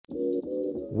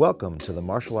Welcome to the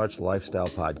Martial Arts Lifestyle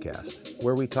Podcast,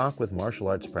 where we talk with martial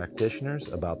arts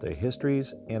practitioners about their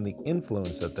histories and the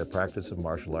influence that their practice of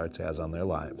martial arts has on their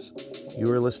lives. You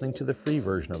are listening to the free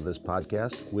version of this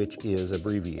podcast, which is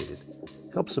abbreviated.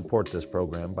 Help support this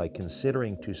program by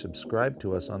considering to subscribe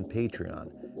to us on Patreon,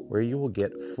 where you will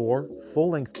get 4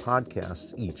 full-length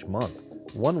podcasts each month,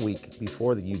 1 week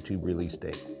before the YouTube release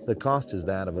date. The cost is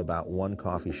that of about 1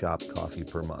 coffee shop coffee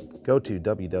per month. Go to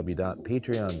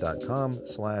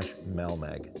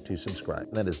www.patreon.com/malmag to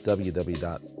subscribe. That is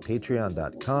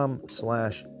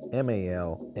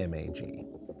www.patreon.com/malmag.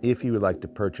 If you would like to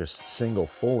purchase single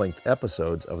full-length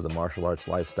episodes of the Martial Arts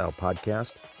Lifestyle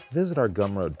Podcast, visit our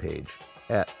Gumroad page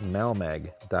at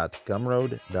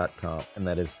malmag.gumroad.com, and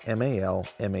that is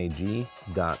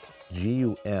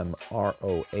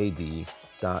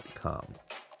malmag.gumroad.com.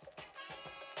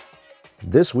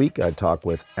 This week, I talk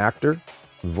with actor,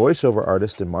 voiceover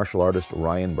artist, and martial artist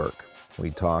Ryan Burke.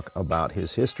 We talk about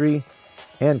his history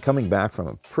and coming back from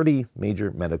a pretty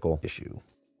major medical issue.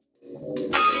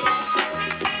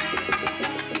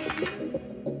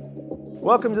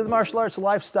 Welcome to the Martial Arts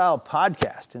Lifestyle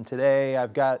Podcast, and today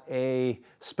I've got a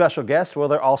special guest. Well,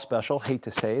 they're all special. Hate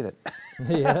to say that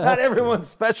not everyone's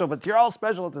special, but you're all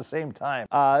special at the same time.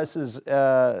 This is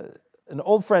an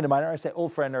old friend of mine, or I say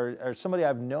old friend, or somebody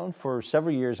I've known for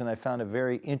several years, and I found a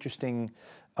very interesting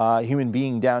human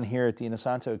being down here at the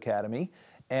Inosanto Academy.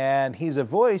 And he's a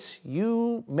voice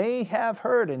you may have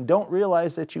heard and don't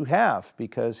realize that you have,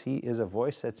 because he is a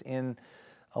voice that's in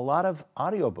a lot of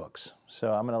audiobooks.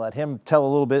 So I'm going to let him tell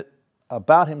a little bit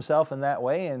about himself in that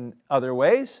way and other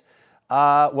ways.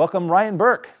 Welcome, Ryan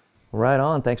Burke. Right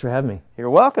on. Thanks for having me. You're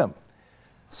welcome.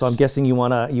 So I'm guessing you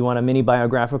want a mini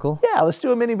biographical? Yeah, let's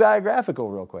do a mini biographical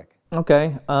real quick.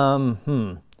 Okay.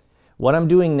 What I'm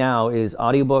doing now is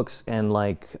audiobooks and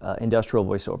industrial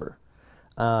voiceover.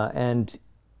 And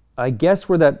I guess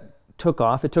where that took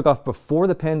off, it took off before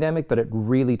the pandemic, but it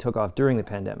really took off during the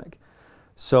pandemic.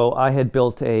 So I had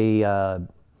built a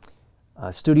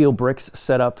studio bricks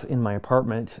setup in my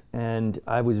apartment, and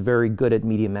I was very good at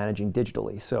media managing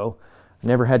digitally. So I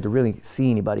never had to really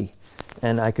see anybody,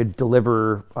 and I could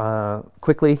deliver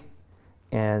quickly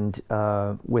and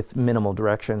with minimal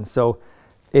direction. So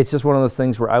it's just one of those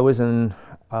things where I was in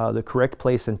the correct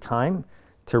place and time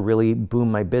to really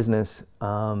boom my business.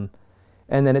 And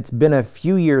then it's been a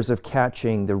few years of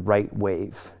catching the right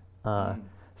wave.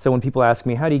 So when people ask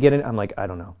me, how do you get in? I'm like, I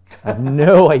don't know. I have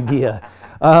no idea.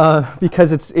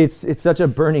 Because it's such a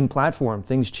burning platform.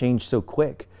 Things change so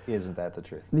quick. Isn't that the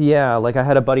truth? Yeah, like I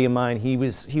had a buddy of mine, he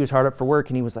was hard up for work,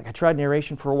 and he was like, I tried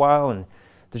narration for a while, and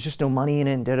there's just no money in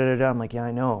it, and da-da-da-da. I'm like, yeah,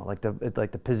 I know. Like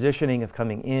the positioning of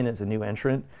coming in as a new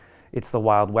entrant, it's the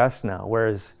Wild West now.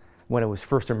 Whereas when it was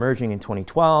first emerging in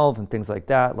 2012 and things like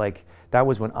that, like that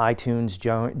was when iTunes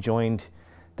joined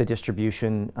the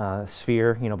distribution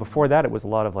sphere. You know, before that, it was a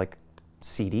lot of like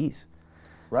CDs.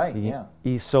 Right. Yeah.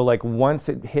 So like once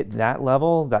it hit that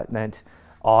level, that meant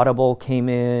Audible came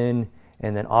in,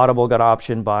 and then Audible got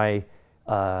optioned by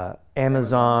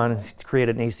Amazon to create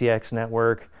an ACX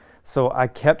network. So I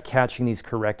kept catching these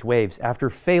correct waves. After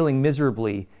failing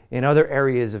miserably in other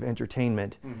areas of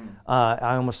entertainment,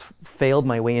 I almost failed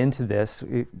my way into this.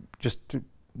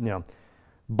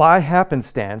 By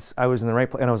happenstance, I was in the right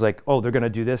place, and I was like, oh, they're going to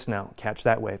do this now, catch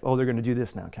that wave. Oh, they're going to do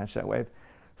this now, catch that wave.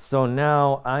 So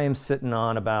now I am sitting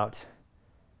on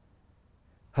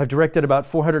I've directed about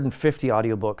 450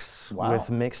 audiobooks with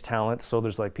mixed talent. So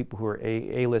there's like people who are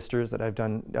A-listers that I've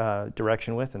done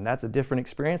direction with, and that's a different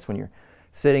experience when you're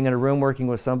sitting in a room working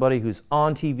with somebody who's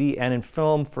on TV and in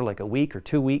film for like a week or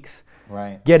 2 weeks,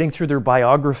 right? Getting through their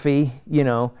biography,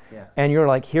 and you're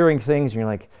like hearing things, and you're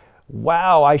like,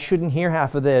 wow, I shouldn't hear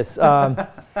half of this. And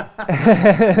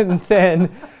then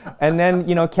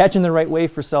catching the right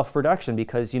wave for self-production,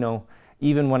 because,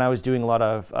 even when I was doing a lot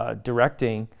of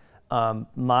directing,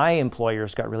 my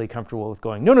employers got really comfortable with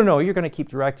going, no, you're going to keep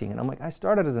directing. And I'm like, I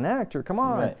started as an actor, come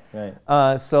on.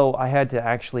 Right. So I had to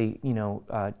actually,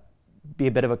 be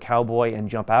a bit of a cowboy and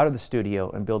jump out of the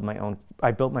studio and build my own.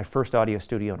 I built my first audio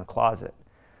studio in a closet.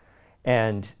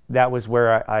 And that was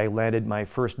where I landed my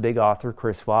first big author,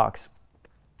 Chris Fox.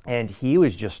 And he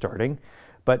was just starting.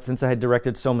 But since I had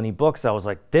directed so many books, I was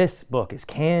like, this book is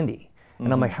candy.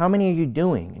 And I'm like, how many are you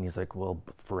doing? And he's like, well,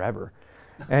 forever.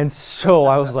 And so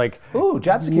I was like, ooh,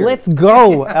 job security. Let's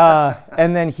go.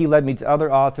 And then he led me to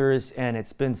other authors, and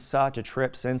it's been such a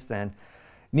trip since then.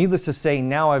 Needless to say,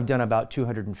 now I've done about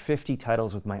 250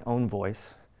 titles with my own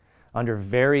voice under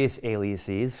various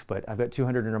aliases, but I've got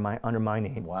 200 under my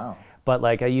name. Wow. But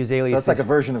like I use aliases. So it's like a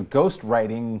version of ghost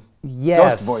writing,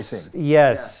 yes, ghost voicing.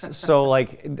 Yes. So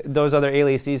like those other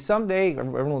aliases, someday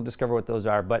everyone will discover what those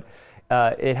are. But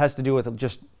it has to do with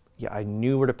just, I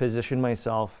knew where to position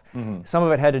myself. Mm-hmm. Some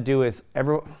of it had to do with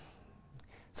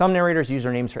some narrators use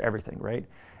their names for everything, right?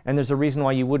 And there's a reason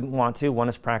why you wouldn't want to. One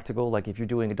is practical, like if you're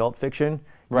doing adult fiction,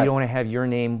 you don't want to have your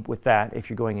name with that if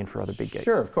you're going in for other big gigs.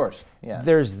 Sure, of course. Yeah.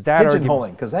 There's that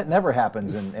pigeonholing, because that never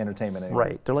happens in entertainment anymore.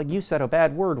 Right. They're like, you said a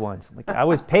bad word once. I'm like, I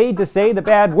was paid to say the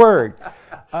bad word.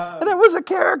 And it was a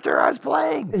character I was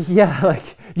playing. Yeah,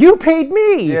 like, you paid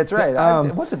me. Yeah, that's right.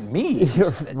 It wasn't me.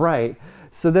 Right.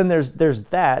 So then there's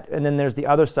that, and then there's the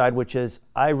other side, which is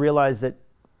I realized that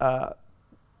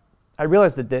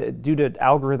due to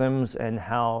algorithms and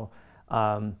how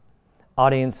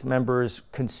audience members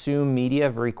consume media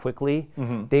very quickly,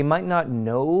 mm-hmm. they might not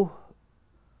know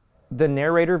the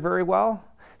narrator very well.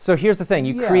 So here's the thing: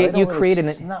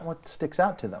 it's not what sticks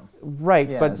out to them, right?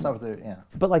 Yeah, but it's not what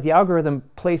but like the algorithm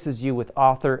places you with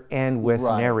author and with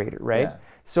narrator, right? Yeah.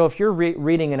 So if you're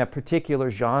reading in a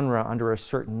particular genre under a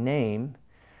certain name,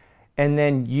 and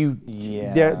then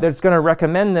that's going to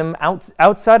recommend them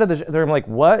outside of they're like,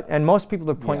 what? And most people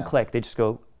are point and click. They just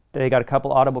go, they got a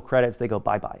couple Audible credits, they go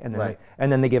bye-bye.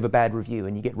 And then they give a bad review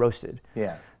and you get roasted.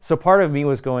 Yeah. So part of me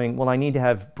was going, well, I need to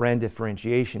have brand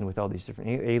differentiation with all these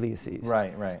different aliases.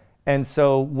 Right, right. And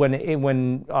so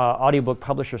when audiobook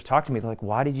publishers talk to me, they're like,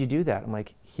 why did you do that? I'm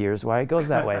like, here's why it goes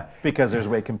that way. Because there's the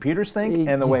way computers think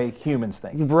and the way humans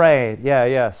think. Right,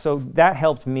 yeah. So that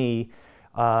helped me.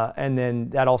 And then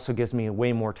that also gives me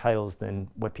way more titles than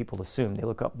what people assume. They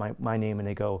look up my name and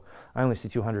they go, I only see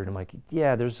 200. I'm like,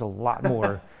 yeah, there's a lot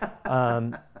more.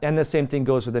 And the same thing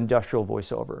goes with industrial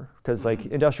voiceover. Because like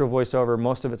industrial voiceover,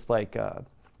 most of it's like,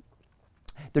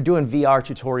 they're doing VR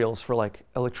tutorials for like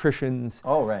electricians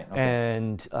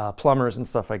and plumbers and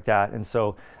stuff like that. And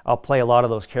so I'll play a lot of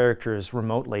those characters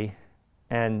remotely.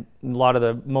 And a lot of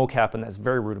the mocap, and that's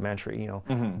very rudimentary,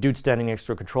 mm-hmm. dude standing next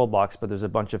to a control box, but there's a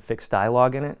bunch of fixed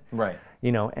dialogue in it. Right.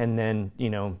 And then,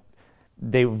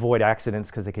 they avoid accidents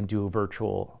because they can do a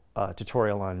virtual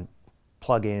tutorial on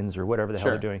plugins or whatever the hell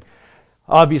they're doing.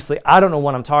 Obviously, I don't know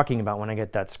what I'm talking about when I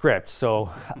get that script, so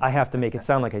I have to make it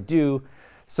sound like I do.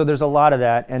 So there's a lot of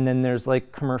that, and then there's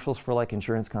like commercials for like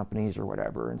insurance companies or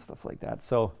whatever and stuff like that.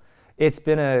 So it's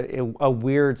been a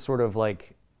weird sort of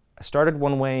like, I started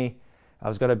one way, I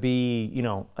was going to be,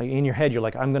 in your head, you're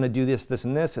like, I'm going to do this, this,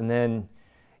 and this, and then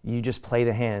you just play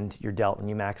the hand you're dealt and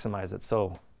you maximize it.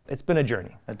 So it's been a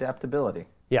journey. Adaptability.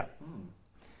 Yeah.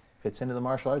 Fits into the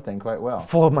martial art thing quite well.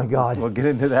 Oh my God. We'll get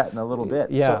into that in a little bit.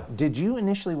 Yeah. So did you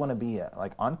initially want to be a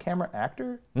on-camera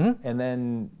actor? Mm-hmm. And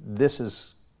then this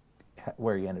is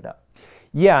where you ended up?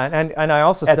 Yeah, and I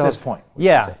also still... At this point.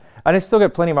 Yeah. And I still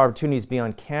get plenty of opportunities to be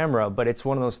on camera, but it's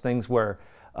one of those things where...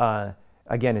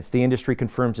 again, it's the industry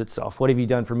confirms itself. What have you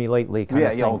done for me lately? Kind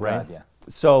of thing, right? God, yeah.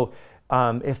 So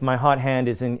if my hot hand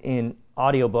is in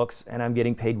audiobooks and I'm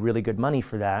getting paid really good money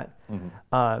for that,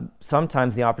 mm-hmm.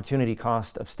 Sometimes the opportunity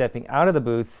cost of stepping out of the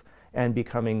booth and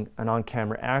becoming an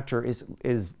on-camera actor is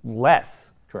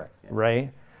less. Correct. Yeah.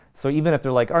 Right? So even if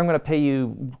they're like, I'm going to pay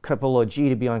you a couple of G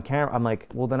to be on camera, I'm like,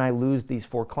 well, then I lose these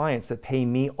 4 clients that pay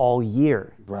me all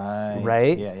year.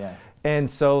 Right? Yeah. And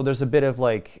so there's a bit of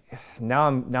like, now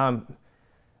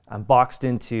I'm boxed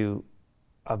into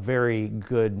a very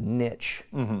good niche,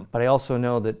 mm-hmm. but I also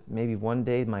know that maybe one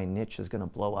day my niche is going to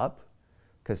blow up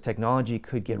because technology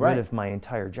could get rid of my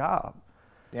entire job.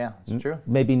 Yeah, it's true.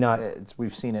 Maybe not.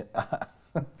 We've seen it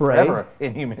forever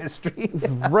in human history.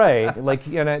 Right. Like,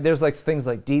 there's like things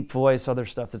like deep voice, other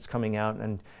stuff that's coming out,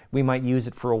 and we might use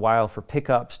it for a while for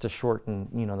pickups to shorten,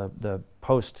 the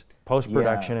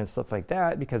post-production and stuff like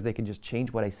that, because they can just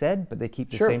change what I said, but they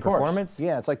keep the same performance.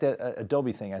 Yeah, it's like that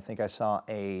Adobe thing. I think I saw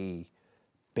a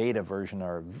beta version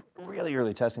or a really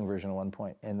early testing version at one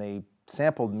point, and they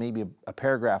sampled maybe a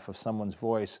paragraph of someone's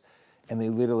voice, and they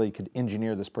literally could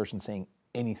engineer this person saying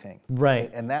anything. Right.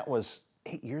 And that was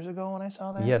 8 years ago when I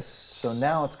saw that? Yes. So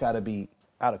now it's got to be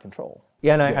out of control.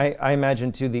 Yeah, and I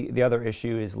imagine, too, the other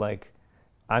issue is, like,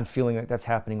 I'm feeling like that's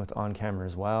happening with on-camera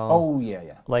as well. Oh,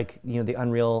 yeah. Like, the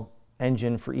Unreal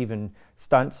Engine for even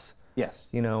stunts. Yes.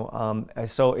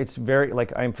 So it's very,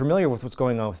 like, I'm familiar with what's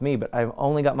going on with me, but I've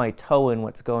only got my toe in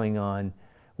what's going on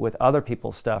with other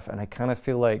people's stuff, and I kind of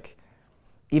feel like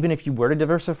even if you were to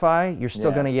diversify, you're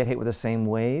still going to get hit with the same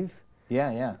wave.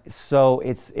 Yeah. So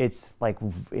it's like,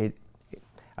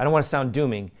 I don't want to sound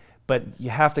dooming, but you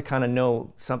have to kind of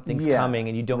know something's coming,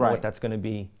 and you don't know what that's going to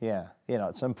be. Yeah,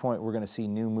 at some point we're going to see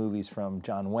new movies from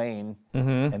John Wayne,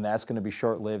 mm-hmm. and that's going to be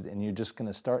short-lived, and you're just going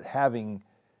to start having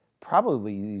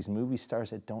probably these movie stars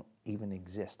that don't even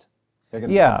exist. They're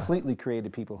going to be completely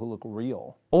created people who look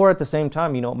real. Or at the same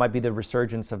time, it might be the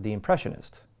resurgence of the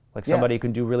impressionist. Like somebody who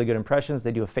can do really good impressions,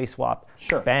 they do a face swap,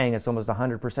 bang, it's almost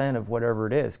 100% of whatever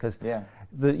it is. Because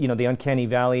the uncanny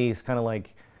valley is kind of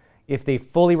like, if they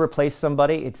fully replace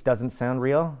somebody, it doesn't sound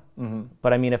real. Mm-hmm.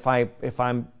 But I mean, if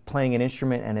I'm playing an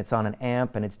instrument and it's on an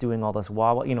amp and it's doing all this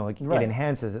wah-wah, it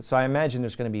enhances it. So I imagine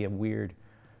there's going to be a weird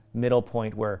middle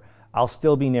point where I'll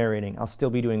still be narrating, I'll still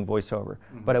be doing voiceover,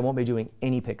 but I won't be doing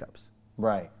any pickups.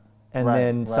 Right. And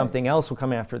then something else will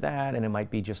come after that, and it might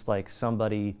be just like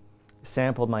somebody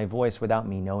sampled my voice without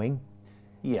me knowing.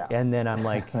 Yeah. And then I'm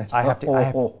like, I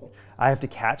have to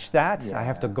catch that. Yeah. I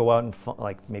have to go out and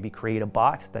maybe create a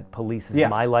bot that polices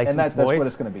my licensed voice. And that's what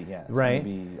it's going to be. Yeah. It's going to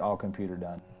be all computer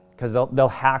done. Because they'll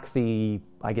hack the,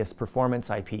 I guess, performance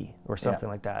IP or something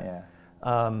like that.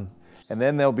 Yeah. And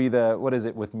then there'll be the, what is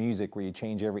it with music, where you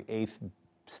change every eighth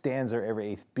stanza or every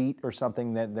eighth beat or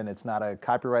something, then it's not a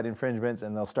copyright infringement,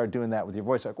 and they'll start doing that with your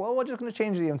voice. Like, well, we're just going to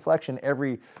change the inflection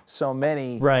every so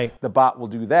many. Right. The bot will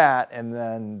do that, and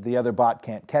then the other bot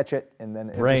can't catch it, and then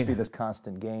it'll just be this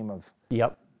constant game of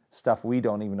stuff we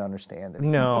don't even understand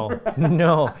anymore.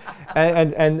 No.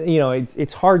 And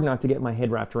it's hard not to get my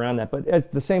head wrapped around that. But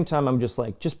at the same time, I'm just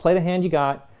like, just play the hand you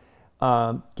got,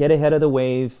 get ahead of the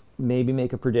wave, maybe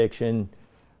make a prediction.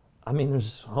 I mean,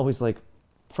 there's always like,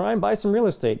 try and buy some real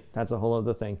estate. That's a whole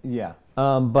other thing. Yeah.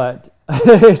 But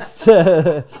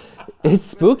it's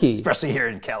spooky. Especially here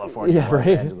in California, Los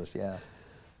Angeles,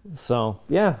 So,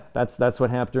 that's what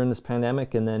happened during this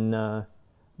pandemic. And then,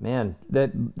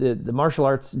 the martial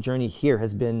arts journey here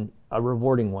has been a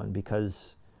rewarding one,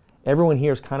 because everyone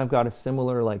here has kind of got a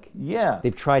similar,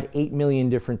 they've tried 8 million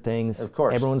different things. Of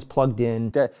course. Everyone's plugged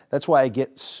in. That's why I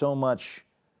get so much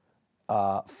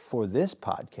for this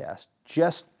podcast,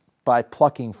 just by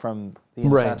plucking from the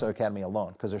Insanto Academy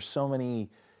alone, because there's so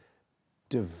many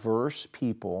diverse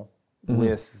people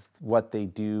with what they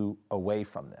do away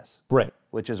from this. Right.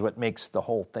 Which is what makes the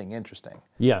whole thing interesting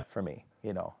for me.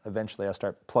 Eventually I'll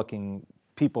start plucking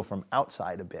people from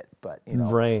outside a bit, but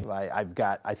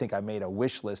I think I made a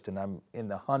wish list, and I'm in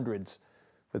the hundreds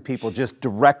with people just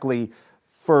directly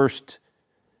first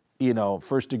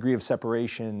degree of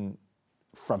separation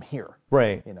from here.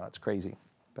 Right. It's crazy,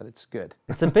 but it's good.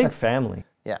 It's a big family.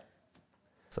 Yeah.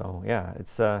 So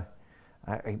it's I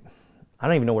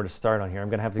don't even know where to start on here. I'm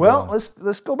gonna have to. Well,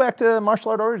 let's go back to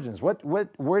martial art origins.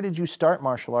 Where did you start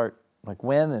martial art? Like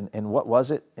when and what was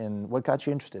it, and what got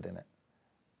you interested in it?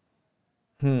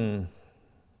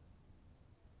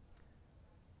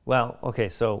 Well, okay.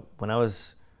 So when I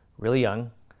was really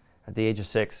young, at the age of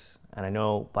 6, and I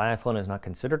know biathlon is not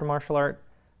considered a martial art,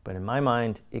 but in my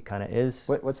mind, it kind of is.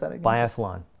 What's that again?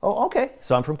 Biathlon. Oh, okay.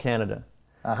 So I'm from Canada.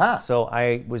 So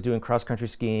I was doing cross-country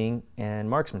skiing and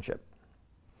marksmanship.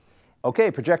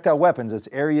 Okay, projectile weapons. It's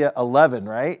Area 11,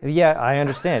 right? Yeah, I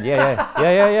understand.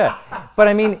 Yeah. But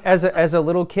I mean, as a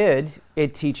little kid,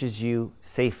 it teaches you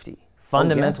safety,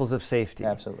 fundamentals of safety.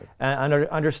 Absolutely. And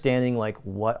understanding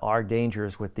what are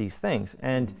dangers with these things.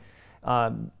 And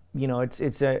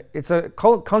it's a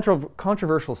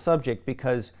controversial subject,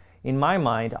 because in my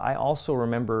mind, I also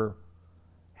remember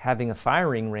having a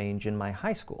firing range in my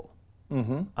high school.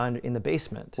 In the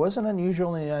basement. Wasn't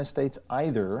unusual in the United States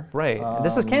either. Right.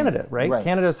 This is Canada, right?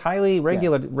 Canada's highly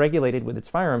regulated with its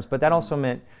firearms, but that also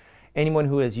meant anyone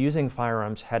who is using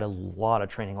firearms had a lot of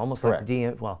training, almost like the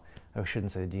DMV. Well, I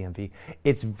shouldn't say the DMV.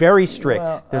 It's very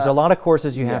strict. There's a lot of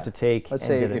courses you have to take. Let's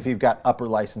say if you've got upper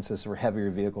licenses for heavier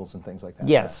vehicles and things like that.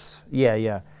 Yes.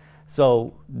 Yeah.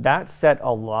 So that set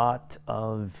a lot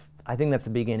of, I think that's the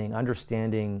beginning,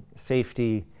 understanding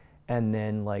safety, and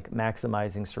then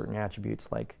maximizing certain attributes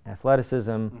like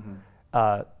athleticism.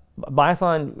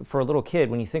 Biathlon, for a little kid,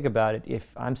 when you think about it,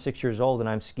 if I'm 6 years old and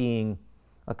I'm skiing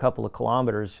a couple of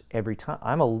kilometers every time,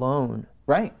 I'm alone.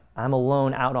 Right. I'm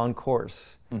alone out on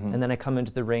course. And then I come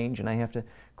into the range and I have to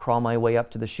crawl my way up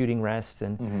to the shooting rest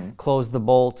and close the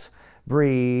bolt,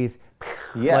 breathe.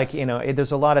 Yes.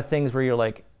 There's a lot of things where you're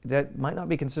like, that might not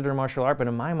be considered a martial art, but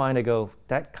in my mind I go,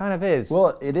 that kind of is.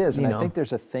 Well, it is, and I think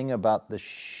there's a thing about the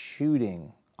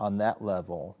shooting on that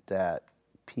level that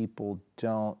people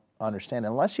don't understand,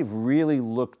 unless you've really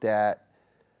looked at,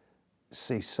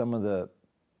 say, some of the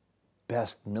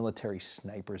best military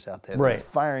snipers out there. They're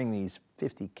firing these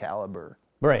 50 caliber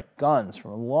guns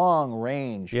from a long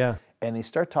range. Yeah. And they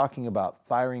start talking about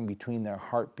firing between their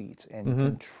heartbeats and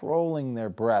controlling their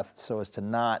breath so as to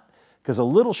not, because a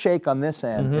little shake on this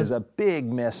end is a big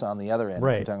miss on the other end, if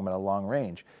you're talking about a long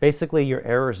range. Basically, your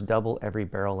errors double every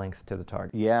barrel length to the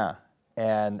target. Yeah.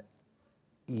 And,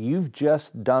 you've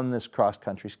just done this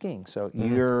cross-country skiing. So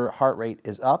your heart rate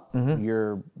is up,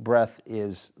 your breath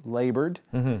is labored,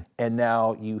 and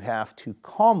now you have to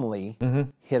calmly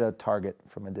hit a target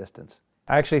from a distance.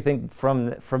 I actually think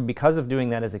from because of doing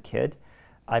that as a kid,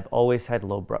 I've always had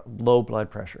low blood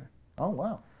pressure. Oh,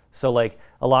 wow. So like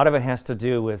a lot of it has to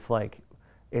do with like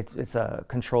it's a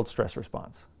controlled stress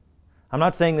response. I'm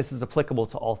not saying this is applicable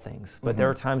to all things, but there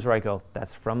are times where I go,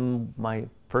 that's from my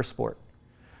first sport.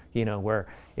 You know, where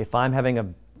if I'm having a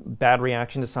bad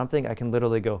reaction to something, I can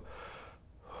literally go,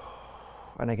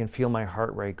 and I can feel my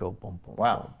heart rate go boom, boom.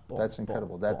 Wow, boom, that's boom,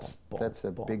 incredible. boom, That's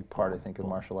a boom, big part, I boom, think, of boom.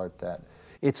 martial art. That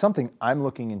it's something I'm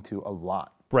looking into a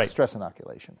lot. Right. Stress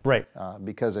inoculation. Right.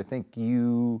 Because I think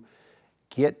you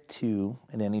get to,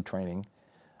 in any training,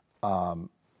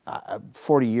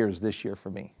 40 years this year for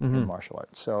me in martial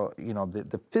arts. So, you know,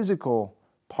 the physical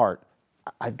part,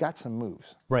 I've got some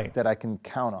moves that I can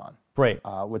count on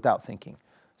without thinking.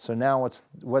 So now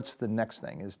what's the next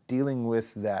thing is dealing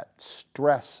with that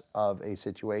stress of a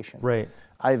situation. Right.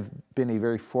 I've been a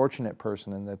very fortunate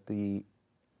person in that the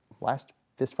last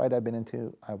fist fight I've been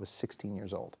into, I was 16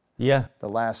 years old. Yeah. The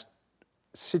last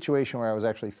situation where I was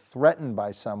actually threatened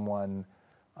by someone,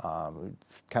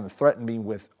 kind of threatened me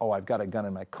with, I've got a gun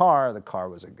in my car. The car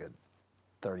was a good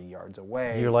 30 yards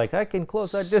away. You're like, I can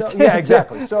close that So, distance. yeah,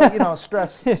 exactly. So, you know,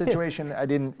 stress situation. I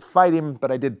didn't fight him,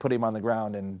 but I did put him on the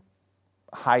ground and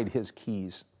hide his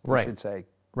keys, I should say,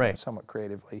 somewhat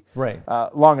creatively,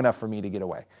 long enough for me to get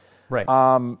away. Right.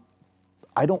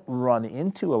 I don't run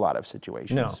into a lot of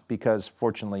situations because,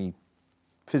 fortunately,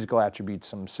 physical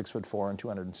attributes, I'm 6'4" and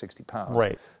 260 pounds.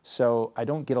 Right. So I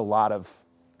don't get a lot of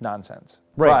nonsense.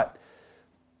 Right. But,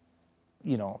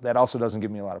 you know, that also doesn't give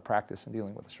me a lot of practice in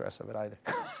dealing with the stress of it either.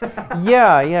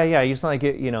 Yeah. It's not like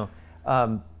it, you know,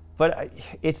 but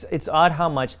it's odd how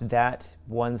much that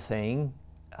one thing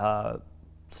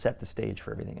set the stage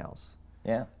for everything else.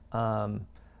 Yeah.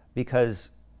 Because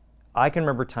I can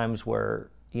remember times where,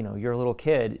 you know, you're a little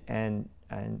kid and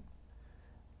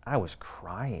I was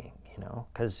crying, you know,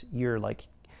 because you're like,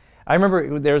 I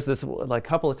remember there's this like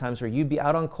couple of times where you'd be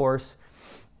out on course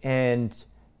and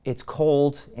it's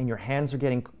cold and your hands are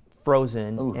getting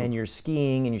frozen and you're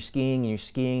skiing and you're skiing and you're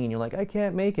skiing and you're like, I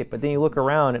can't make it. But then you look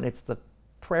around and it's the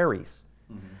prairies.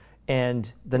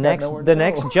 And the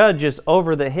next judge is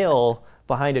over the hill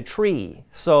behind a tree.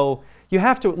 So you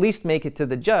have to at least make it to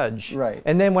the judge. Right.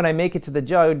 And then when I make it to the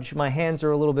judge, my hands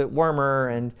are a little bit warmer.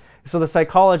 And so the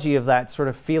psychology of that sort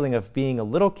of feeling of being a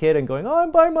little kid and going,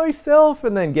 I'm by myself,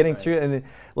 and then getting through it,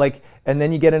 and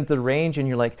then you get into the range and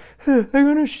you're like, I'm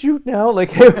gonna shoot now.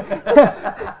 Like,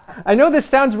 I know this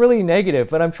sounds really negative,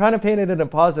 but I'm trying to paint it in a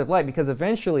positive light, because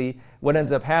eventually what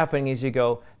ends up happening is you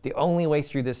go, the only way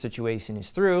through this situation is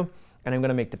through, and I'm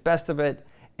gonna make the best of it.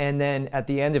 And then at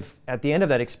the end of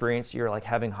that experience, you're like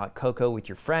having hot cocoa with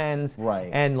your friends,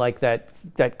 and like that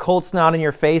cold snot in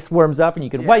your face warms up, and you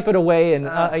can wipe it away, and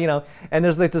you know, and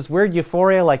there's like this weird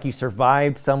euphoria, like you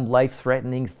survived some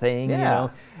life-threatening thing, you know.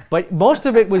 But most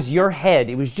of it was your head;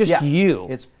 it was just you.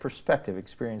 It's perspective.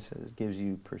 Experiences gives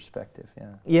you perspective.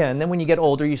 Yeah, and then when you get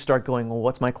older, you start going, well,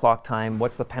 what's my clock time?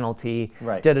 What's the penalty?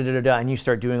 Right. Da da da da, and you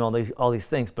start doing all these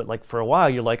things. But like for a while,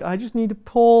 you're like, I just need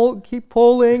to keep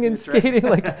pulling and skating,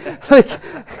 like.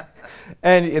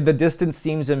 And the distance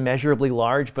seems immeasurably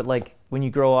large, but like when you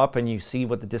grow up and you see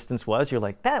what the distance was, you're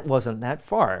like, that wasn't that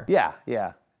far.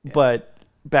 Yeah. But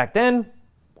back then,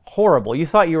 horrible. You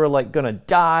thought you were like gonna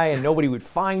die and nobody would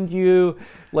find you.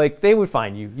 Like they would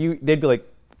find you. They'd be like,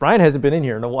 Brian hasn't been in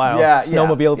here in a while.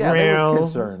 Snowmobile. Yeah, they were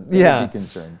concerned. They would be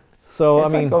concerned. So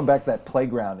it's I mean, like going back to that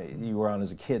playground you were on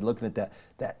as a kid, looking at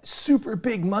that super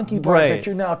big monkey bars that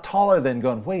you're now taller than,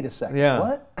 going, wait a second,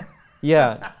 what?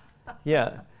 Yeah.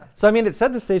 So I mean, it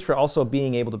set the stage for also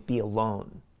being able to be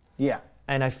alone. Yeah.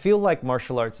 And I feel like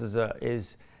martial arts is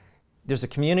there's a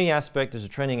community aspect, there's a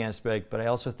training aspect, but I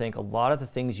also think a lot of the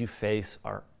things you face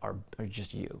are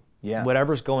just you. Yeah.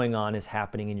 Whatever's going on is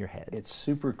happening in your head. It's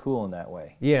super cool in that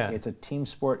way. Yeah. It's a team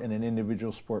sport and an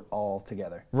individual sport all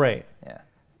together. Right.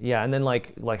 Yeah, and then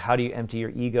like how do you empty your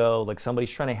ego? Like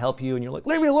somebody's trying to help you and you're like,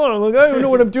 leave me alone. I'm like, I don't know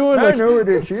what I'm doing. I know what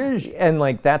it is. And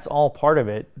like that's all part of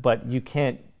it, but you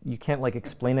can't like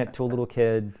explain it to a little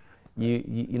kid.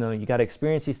 You know, you got to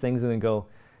experience these things and then go,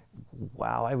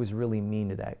 wow, I was really mean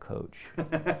to that coach.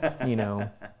 You know.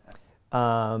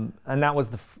 And that was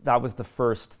the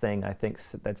first thing I think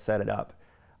that set it up.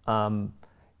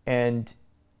 And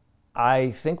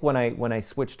I think when I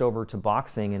switched over to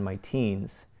boxing in my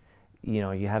teens, you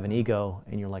know, you have an ego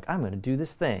and you're like, I'm going to do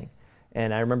this thing.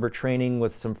 And I remember training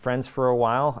with some friends for a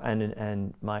while,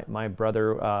 and my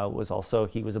brother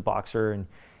he was a boxer, and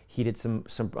He did some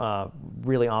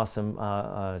really awesome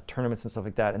tournaments and stuff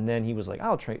like that. And then he was like,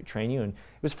 I'll train you. And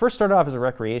it was first started off as a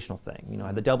recreational thing. You know, I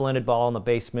had the double-ended ball in the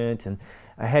basement and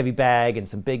a heavy bag and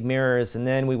some big mirrors. And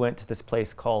then we went to this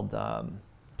place called,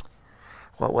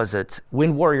 what was it?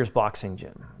 Wind Warriors Boxing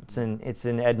Gym. It's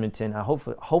in Edmonton.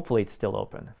 Hopefully it's still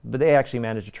open. But they actually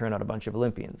managed to turn out a bunch of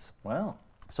Olympians. Wow.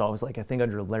 So I was like, I think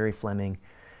under Larry Fleming,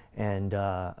 and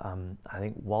I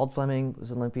think Wald Fleming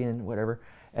was Olympian, whatever.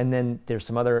 And then there's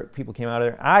some other people came out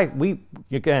of there.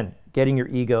 Again, getting your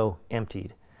ego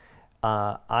emptied.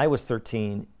 I was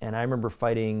 13, and I remember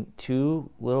fighting two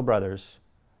little brothers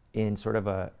in sort of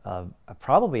a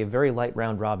probably a very light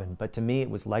round robin, but to me it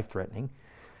was life-threatening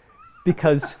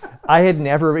because I had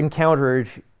never encountered,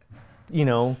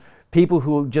 people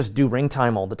who just do ring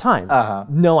time all the time.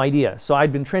 No idea. So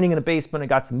I'd been training in a basement. I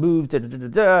got some moves,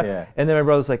 and then my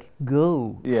brother's like,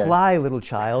 "Go, fly, little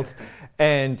child."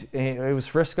 And it was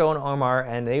Frisco and Omar,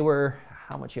 and they were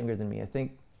how much younger than me? I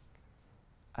think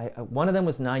one of them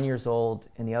was 9 years old,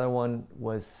 and the other one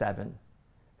was 7,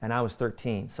 and I was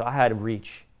 13. So I had to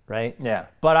reach, right? Yeah.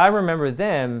 But I remember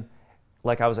them,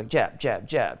 like I was like jab, jab,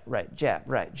 jab, right,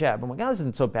 jab. I'm like, oh, this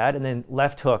isn't so bad. And then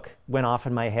left hook went off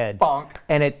in my head. Bonk.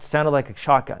 And it sounded like a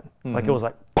shotgun. Like it was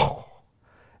like,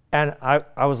 and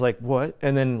I was like, what?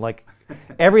 And then like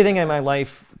everything in my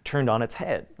life turned on its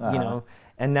head,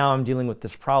 And now I'm dealing with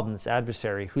this problem, this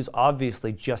adversary who's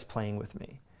obviously just playing with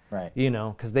me. Right.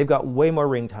 Because they've got way more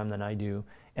ring time than I do,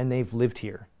 and they've lived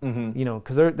here.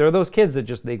 Because they're those kids that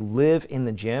they live in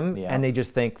the gym and they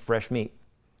just think fresh meat.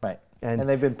 Right. And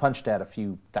they've been punched at a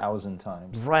few thousand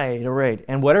times. Right.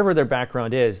 And whatever their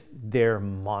background is, they're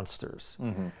monsters.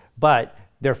 But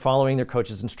they're following their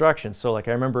coach's instructions. So like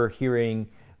I remember hearing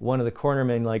one of the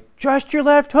cornermen like, just your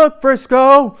left hook,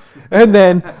 Frisco. And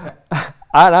then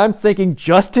I'm thinking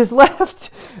just his left.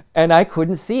 And I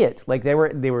couldn't see it. Like they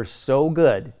were so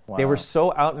good. Wow. They were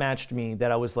so outmatched me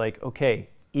that I was like, okay,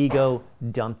 ego,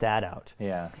 dump that out.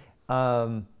 Yeah.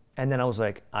 And then I was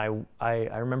like, I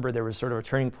remember there was sort of a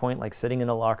turning point, like sitting in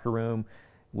a locker room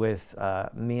with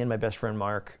me and my best friend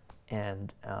Mark,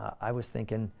 and I was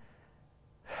thinking,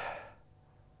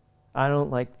 I don't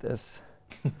like this.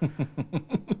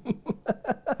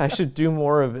 I should do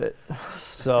more of it.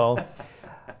 So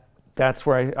that's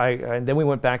where I then we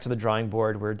went back to the drawing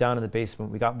board. We were down in the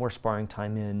basement. We got more sparring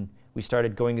time in. We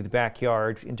started going to the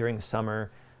backyard during the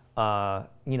summer.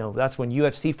 That's when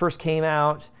UFC first came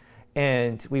out.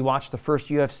 And we watched the first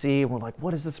UFC, and we're like,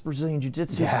 what is this Brazilian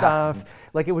Jiu-Jitsu stuff?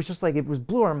 Like, it was just like,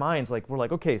 blew our minds. Like, we're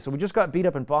like, okay, so we just got beat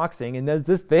up in boxing, and there's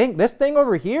this thing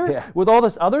over here with all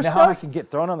this other stuff. Now I can get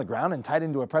thrown on the ground and tied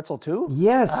into a pretzel too?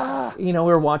 Yes. We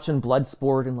were watching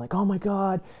Bloodsport and like, oh my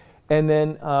God. And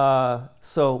then,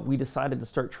 so we decided to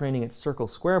start training at Circle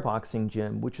Square Boxing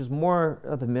Gym, which is more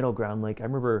of the middle ground. Like, I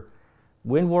remember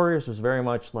Wind Warriors was very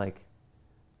much like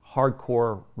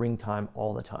hardcore ring time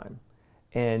all the time.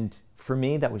 And for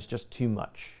me, that was just too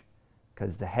much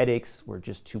because the headaches were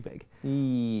just too big.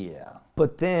 Yeah.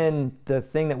 But then the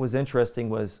thing that was interesting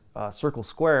was Circle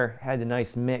Square had a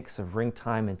nice mix of ring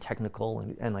time and technical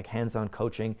and like hands-on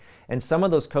coaching. And some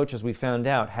of those coaches we found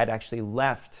out had actually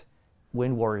left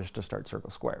Wind Warriors to start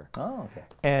Circle Square. Oh, okay.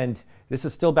 And this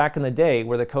is still back in the day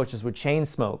where the coaches would chain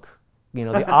smoke.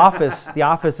 The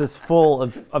office is full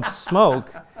of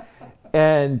smoke.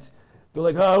 And they're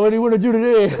like, oh, what do you want to do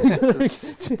today? This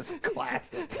is just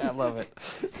classic. I love it.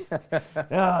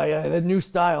 Oh, yeah, that new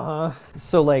style, huh?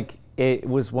 So, like, it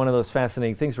was one of those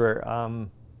fascinating things where,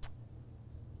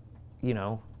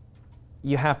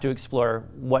 you have to explore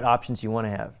what options you want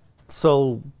to have.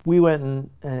 So we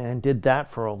went and did that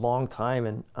for a long time,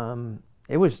 and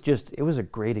it was a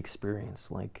great experience,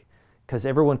 like, because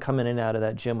everyone coming in and out of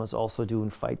that gym was also doing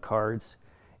fight cards.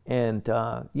 And,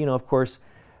 of course,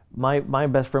 my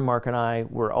best friend Mark and I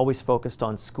were always focused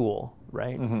on school,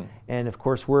 right? And of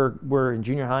course we're in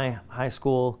junior high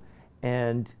school,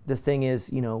 and the thing is,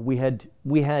 we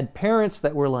had parents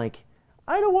that were like,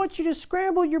 I don't want you to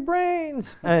scramble your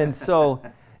brains, and so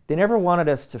they never wanted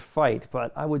us to fight.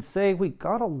 But I would say we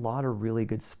got a lot of really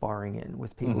good sparring in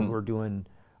with people who were doing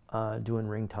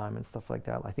ring time and stuff like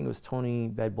that. I think it was Tony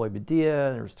Bad Boy Badia,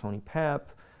 and there was Tony Pep,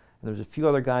 and there was a few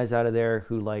other guys out of there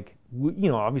who, like,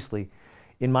 obviously,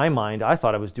 in my mind, I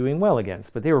thought I was doing well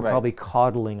against, but they were probably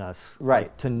coddling us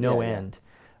to no end.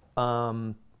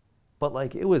 But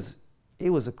like it was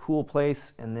a cool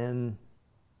place, and then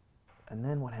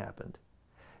what happened?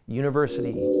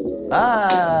 University, and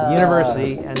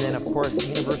then of course the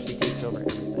university takes over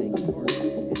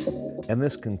everything. And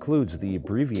this concludes the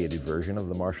abbreviated version of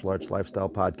the Martial Arts Lifestyle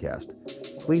Podcast.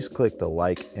 please click the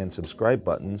like and subscribe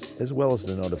buttons as well as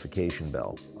the notification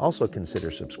bell. Also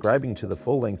consider subscribing to the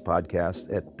full-length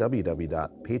podcast at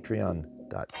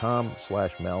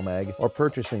www.patreon.com/malmag or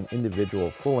purchasing individual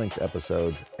full-length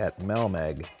episodes at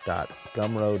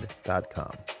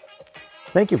malmag.gumroad.com.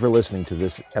 Thank you for listening to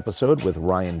this episode with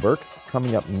Ryan Burke.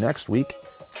 Coming up next week,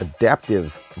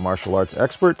 adaptive martial arts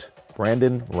expert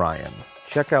Brandon Ryan.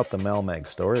 Check out the Malmag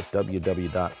store at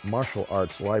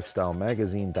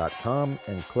www.martialartslifestylemagazine.com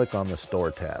and click on the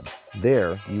store tab.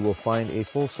 There, you will find a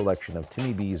full selection of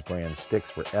Timmy B's brand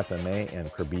sticks for FMA and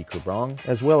Krabi Krabong,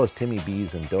 as well as Timmy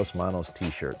B's and Dos Manos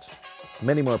t-shirts.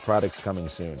 Many more products coming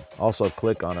soon. Also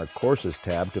click on our courses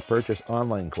tab to purchase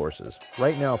online courses,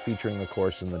 right now featuring a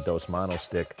course in the Dos Manos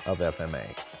stick of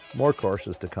FMA. More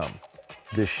courses to come.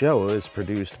 This show is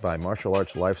produced by Martial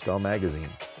Arts Lifestyle Magazine.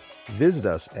 Visit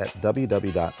us at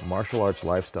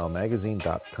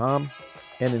www.martialartslifestylemagazine.com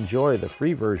and enjoy the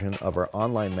free version of our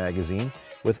online magazine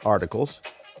with articles,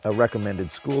 a recommended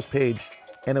schools page,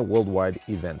 and a worldwide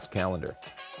events calendar.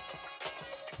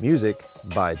 Music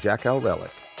by Jackal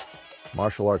Relic.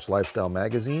 Martial Arts Lifestyle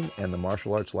Magazine and the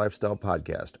Martial Arts Lifestyle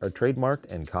Podcast are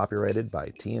trademarked and copyrighted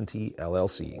by TNT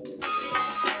LLC.